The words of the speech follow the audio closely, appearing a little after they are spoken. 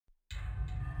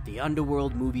The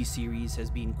Underworld movie series has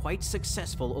been quite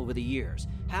successful over the years,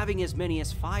 having as many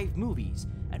as 5 movies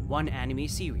and 1 anime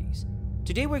series.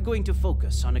 Today we're going to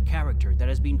focus on a character that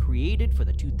has been created for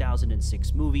the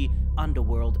 2006 movie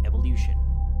Underworld Evolution.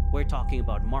 We're talking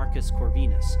about Marcus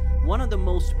Corvinus, one of the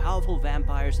most powerful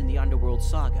vampires in the Underworld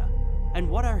saga. And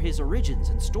what are his origins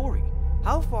and story?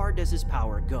 How far does his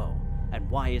power go? And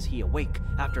why is he awake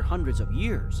after hundreds of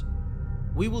years?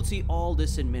 We will see all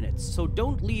this in minutes, so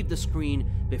don't leave the screen.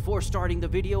 Before starting the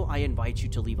video, I invite you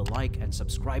to leave a like and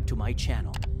subscribe to my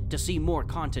channel to see more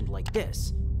content like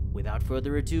this. Without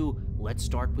further ado, let's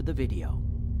start with the video.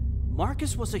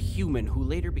 Marcus was a human who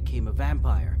later became a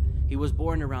vampire. He was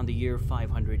born around the year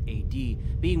 500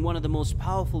 AD, being one of the most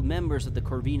powerful members of the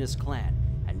Corvinus clan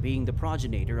and being the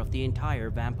progenitor of the entire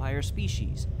vampire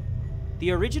species.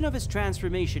 The origin of his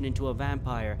transformation into a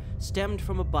vampire stemmed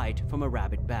from a bite from a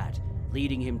rabid bat,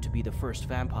 leading him to be the first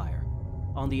vampire.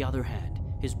 On the other hand,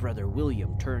 his brother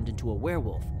William turned into a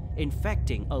werewolf,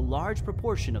 infecting a large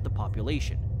proportion of the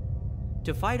population.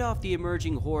 To fight off the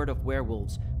emerging horde of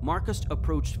werewolves, Marcus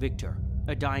approached Viktor,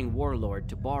 a dying warlord,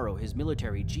 to borrow his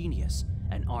military genius,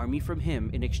 an army from him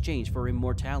in exchange for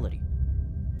immortality.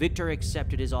 Viktor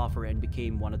accepted his offer and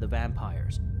became one of the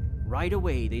vampires. Right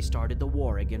away, they started the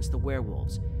war against the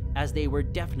werewolves, as they were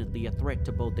definitely a threat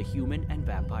to both the human and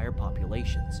vampire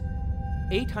populations.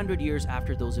 800 years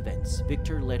after those events,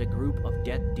 Viktor led a group of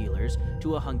death dealers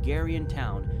to a Hungarian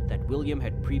town that William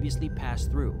had previously passed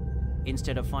through.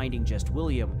 Instead of finding just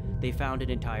William, they found an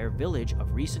entire village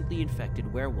of recently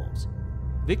infected werewolves.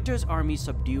 Viktor's army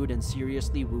subdued and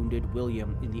seriously wounded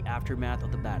William in the aftermath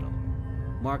of the battle.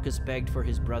 Marcus begged for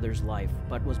his brother's life,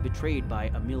 but was betrayed by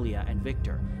Amelia and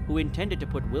Viktor, who intended to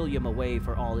put William away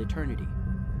for all eternity.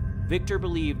 Viktor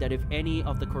believed that if any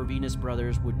of the Corvinus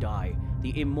brothers would die,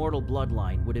 the immortal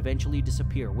bloodline would eventually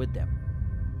disappear with them.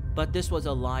 But this was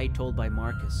a lie told by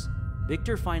Marcus.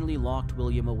 Viktor finally locked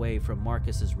William away from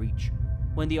Marcus's reach.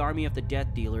 When the army of the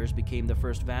death dealers became the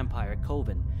first vampire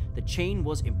coven, the chain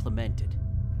was implemented.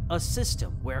 A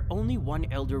system where only one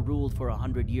elder ruled for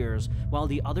 100 years while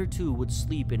the other 2 would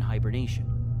sleep in hibernation.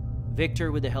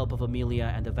 Viktor, with the help of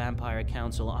Amelia and the Vampire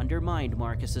Council, undermined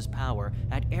Marcus's power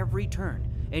at every turn,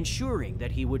 ensuring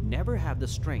that he would never have the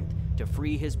strength to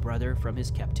free his brother from his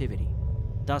captivity.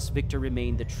 Thus, Viktor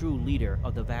remained the true leader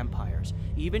of the vampires,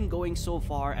 even going so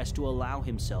far as to allow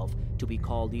himself to be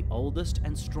called the oldest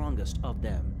and strongest of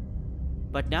them.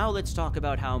 But now let's talk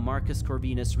about how Marcus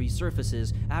Corvinus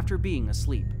resurfaces after being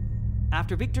asleep.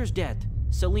 After Viktor's death,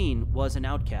 Selene was an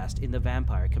outcast in the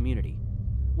vampire community.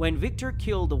 When Viktor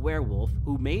killed the werewolf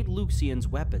who made Lucian's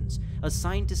weapons, a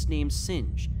scientist named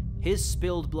Singe, his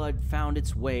spilled blood found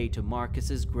its way to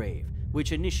Marcus's grave,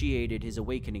 which initiated his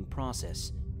awakening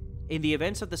process. In the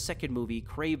events of the second movie,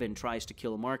 Craven tries to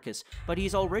kill Marcus, but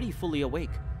he's already fully awake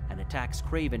and attacks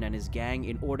Craven and his gang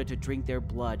in order to drink their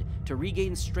blood to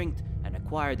regain strength and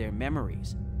acquire their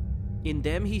memories. In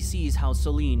them, he sees how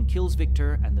Selene kills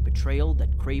Viktor and the betrayal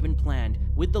that Craven planned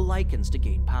with the Lycans to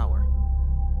gain power.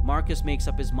 Marcus makes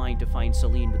up his mind to find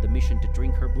Selene with the mission to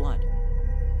drink her blood,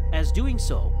 as doing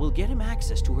so will get him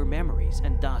access to her memories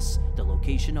and thus the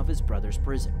location of his brother's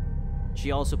prison. She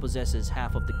also possesses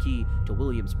half of the key to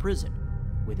William's prison.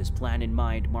 With his plan in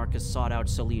mind, Marcus sought out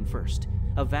Selene first,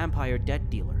 a vampire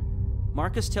debt dealer.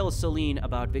 Marcus tells Selene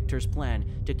about Viktor's plan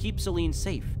to keep Selene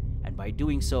safe, and by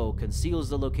doing so conceals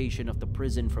the location of the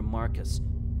prison from Marcus.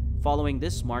 Following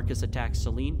this, Marcus attacks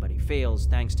Selene, but he fails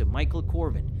thanks to Michael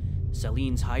Corvin,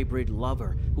 Selene's hybrid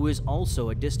lover, who is also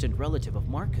a distant relative of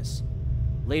Marcus.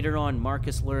 Later on,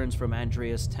 Marcus learns from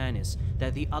Andreas Tanis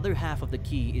that the other half of the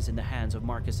key is in the hands of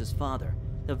Marcus's father,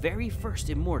 the very first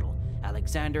immortal,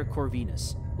 Alexander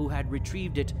Corvinus, who had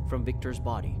retrieved it from Viktor's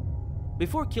body.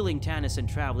 Before killing Tanis and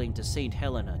traveling to St.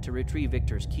 Helena to retrieve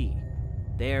Viktor's key,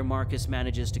 there Marcus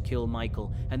manages to kill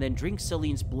Michael and then drinks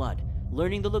Selene's blood,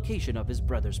 learning the location of his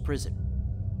brother's prison.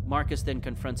 Marcus then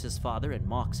confronts his father and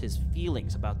mocks his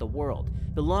feelings about the world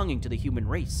belonging to the human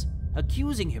race,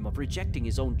 accusing him of rejecting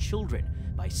his own children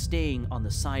by staying on the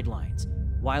sidelines,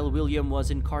 while William was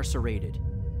incarcerated.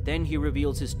 Then he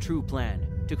reveals his true plan,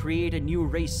 to create a new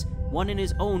race, one in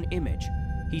his own image.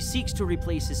 He seeks to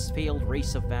replace his failed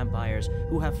race of vampires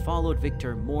who have followed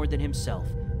Viktor more than himself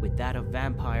with that of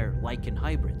vampire-Lycan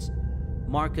hybrids.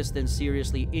 Marcus then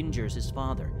seriously injures his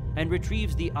father and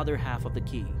retrieves the other half of the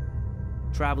key.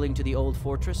 Traveling to the old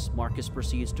fortress, Marcus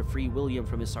proceeds to free William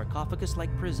from his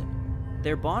sarcophagus-like prison.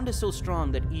 Their bond is so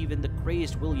strong that even the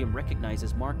crazed William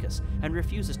recognizes Marcus and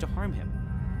refuses to harm him.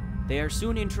 They are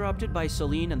soon interrupted by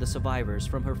Selene and the survivors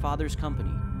from her father's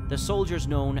company. the soldiers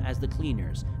known as the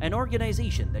Cleaners, an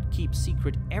organization that keeps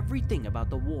secret everything about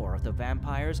the war of the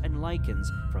vampires and lichens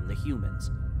from the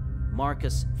humans.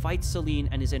 Marcus fights Celine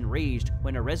and is enraged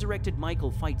when a resurrected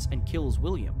Michael fights and kills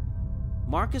William.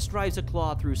 Marcus drives a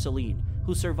claw through Celine,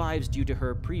 who survives due to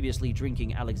her previously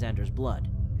drinking Alexander's blood.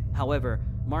 However,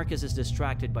 Marcus is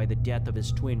distracted by the death of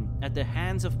his twin at the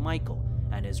hands of Michael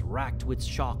and is racked with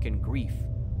shock and grief.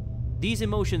 These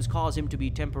emotions cause him to be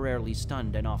temporarily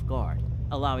stunned and off guard,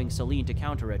 allowing Celine to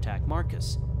counterattack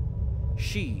Marcus.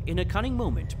 She, in a cunning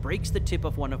moment, breaks the tip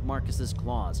of one of Marcus's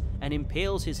claws and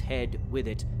impales his head with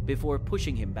it before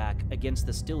pushing him back against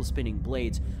the still spinning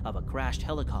blades of a crashed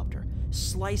helicopter,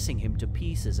 slicing him to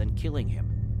pieces and killing him.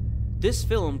 This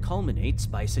film culminates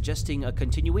by suggesting a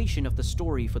continuation of the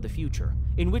story for the future,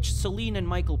 in which Celine and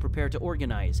Michael prepare to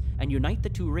organize and unite the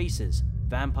two races,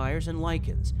 vampires and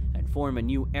lichens, and form a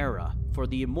new era for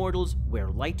the immortals where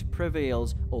light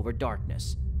prevails over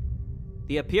darkness.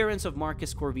 The appearance of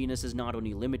Marcus Corvinus is not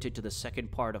only limited to the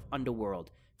second part of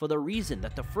Underworld, for the reason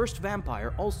that the first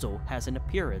vampire also has an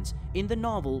appearance in the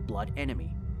novel Blood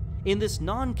Enemy. In this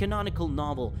non-canonical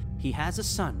novel, he has a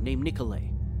son named Nikolai,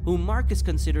 whom Marcus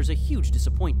considers a huge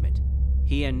disappointment.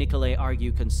 He and Nikolai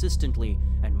argue consistently,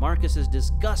 and Marcus is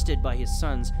disgusted by his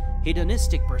son's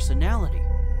hedonistic personality.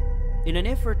 In an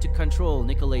effort to control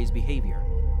Nikolai's behavior,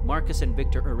 Marcus and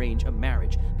Viktor arrange a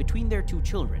marriage between their two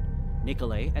children,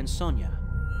 Nikolai and Sonia.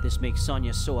 This makes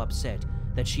Sonia so upset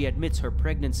that she admits her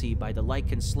pregnancy by the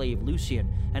lichen slave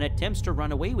Lucian and attempts to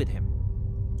run away with him,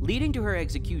 leading to her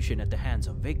execution at the hands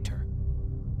of Viktor.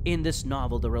 In this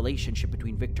novel, the relationship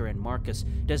between Viktor and Marcus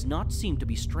does not seem to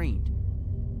be strained.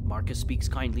 Marcus speaks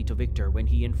kindly to Viktor when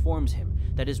he informs him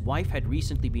that his wife had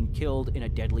recently been killed in a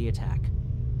deadly attack.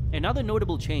 Another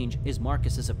notable change is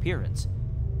Marcus's appearance.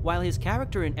 While his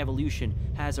character in Evolution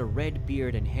has a red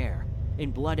beard and hair,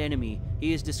 in Blood Enemy,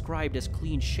 he is described as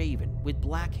clean-shaven with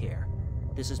black hair.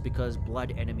 This is because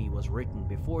Blood Enemy was written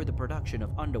before the production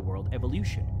of Underworld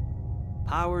Evolution.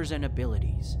 Powers and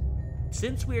abilities.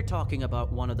 Since we are talking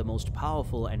about one of the most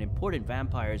powerful and important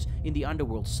vampires in the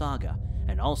Underworld saga,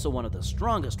 and also one of the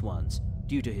strongest ones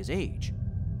due to his age,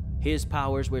 his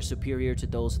powers were superior to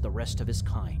those of the rest of his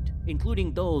kind,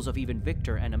 including those of even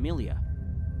Viktor and Amelia.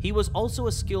 He was also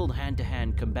a skilled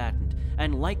hand-to-hand combatant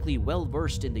and likely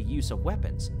well-versed in the use of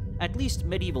weapons, at least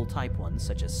medieval-type ones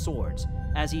such as swords,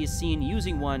 as he is seen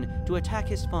using one to attack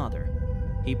his father.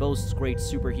 He boasts great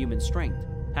superhuman strength,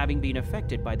 having been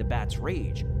affected by the bat's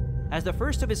rage. As the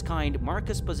first of his kind,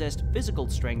 Marcus possessed physical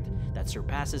strength that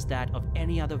surpasses that of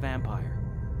any other vampire.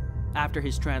 After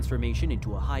his transformation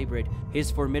into a hybrid,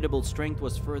 his formidable strength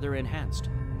was further enhanced,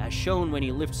 as shown when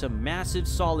he lifts a massive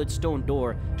solid stone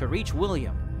door to reach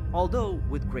William, although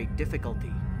with great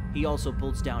difficulty. He also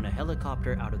pulls down a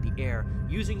helicopter out of the air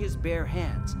using his bare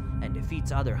hands and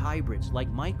defeats other hybrids like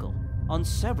Michael on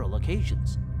several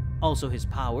occasions. Also, his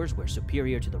powers were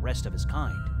superior to the rest of his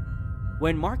kind.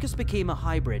 When Marcus became a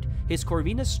hybrid, his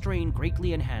Corvinus strain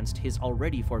greatly enhanced his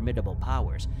already formidable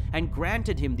powers and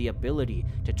granted him the ability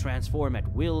to transform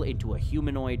at will into a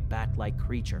humanoid bat-like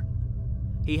creature.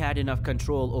 He had enough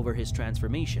control over his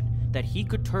transformation that he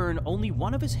could turn only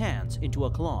one of his hands into a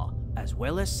claw, as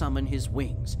well as summon his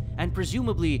wings, and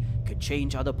presumably could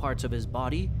change other parts of his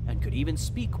body and could even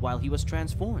speak while he was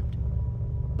transformed.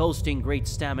 Boasting great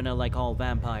stamina like all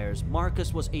vampires,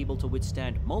 Marcus was able to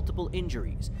withstand multiple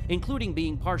injuries, including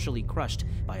being partially crushed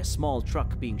by a small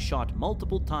truck being shot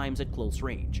multiple times at close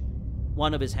range,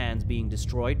 one of his hands being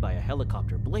destroyed by a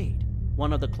helicopter blade,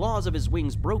 one of the claws of his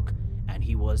wings broke, and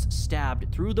he was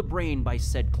stabbed through the brain by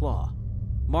said claw.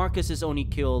 Marcus is only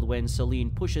killed when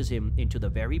Celine pushes him into the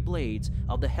very blades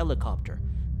of the helicopter,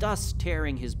 thus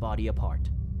tearing his body apart.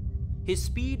 His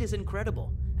speed is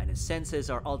incredible, and his senses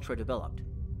are ultra-developed,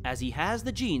 as he has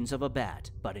the genes of a bat,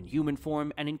 but in human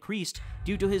form and increased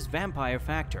due to his vampire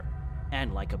factor.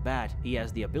 And like a bat, he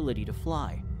has the ability to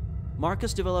fly.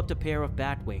 Marcus developed a pair of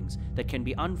bat wings that can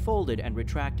be unfolded and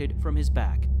retracted from his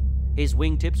back. His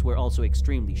wingtips were also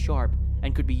extremely sharp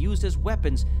and could be used as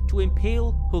weapons to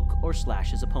impale, hook, or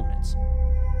slash his opponents.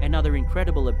 Another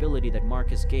incredible ability that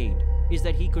Marcus gained is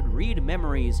that he could read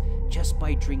memories just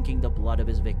by drinking the blood of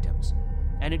his victims.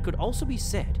 And it could also be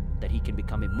said that he can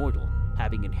become immortal,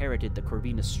 having inherited the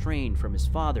Corvinus strain from his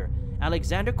father,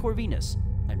 Alexander Corvinus,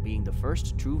 and being the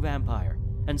first true vampire,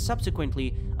 and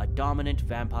subsequently a dominant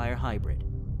vampire hybrid.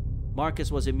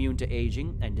 Marcus was immune to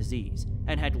aging and disease,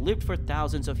 and had lived for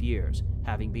thousands of years,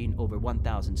 having been over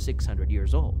 1,600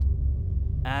 years old.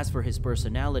 As for his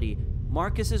personality,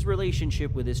 Marcus's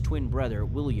relationship with his twin brother,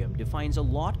 William, defines a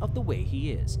lot of the way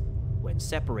he is. When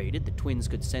separated, the twins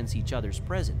could sense each other's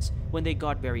presence when they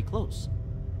got very close.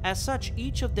 As such,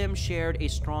 each of them shared a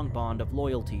strong bond of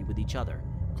loyalty with each other,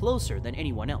 closer than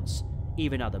anyone else,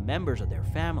 even other members of their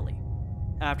family.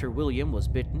 After William was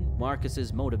bitten,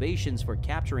 Marcus's motivations for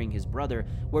capturing his brother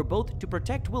were both to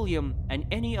protect William and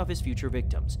any of his future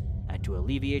victims, and to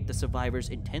alleviate the survivors'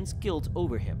 intense guilt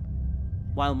over him.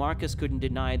 While Marcus couldn't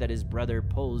deny that his brother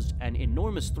posed an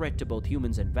enormous threat to both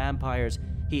humans and vampires,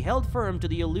 he held firm to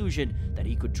the illusion that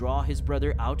he could draw his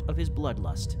brother out of his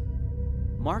bloodlust.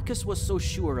 Marcus was so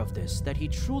sure of this that he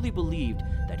truly believed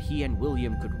that he and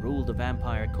William could rule the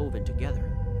vampire coven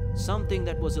together, something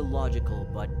that was illogical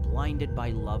but blinded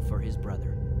by love for his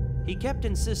brother. He kept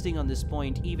insisting on this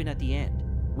point even at the end,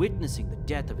 witnessing the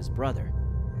death of his brother.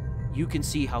 You can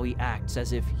see how he acts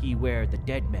as if he were the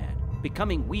dead man,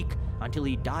 becoming weak until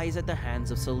he dies at the hands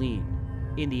of Celine.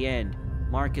 In the end,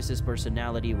 Marcus's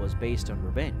personality was based on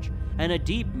revenge and a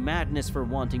deep madness for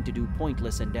wanting to do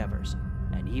pointless endeavors,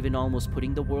 and even almost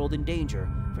putting the world in danger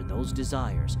for those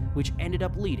desires, which ended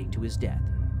up leading to his death.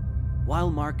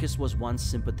 While Marcus was once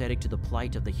sympathetic to the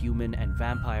plight of the human and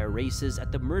vampire races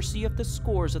at the mercy of the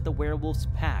scores of the werewolves'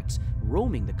 packs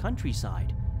roaming the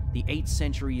countryside, the 8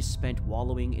 centuries spent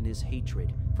wallowing in his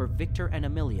hatred for Viktor and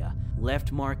Amelia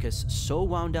left Marcus so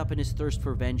wound up in his thirst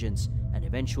for vengeance and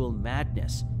eventual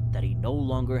madness that he no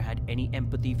longer had any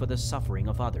empathy for the suffering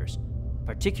of others,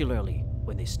 particularly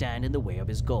when they stand in the way of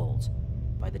his goals.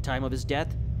 By the time of his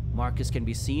death, Marcus can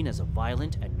be seen as a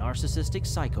violent and narcissistic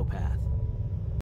psychopath.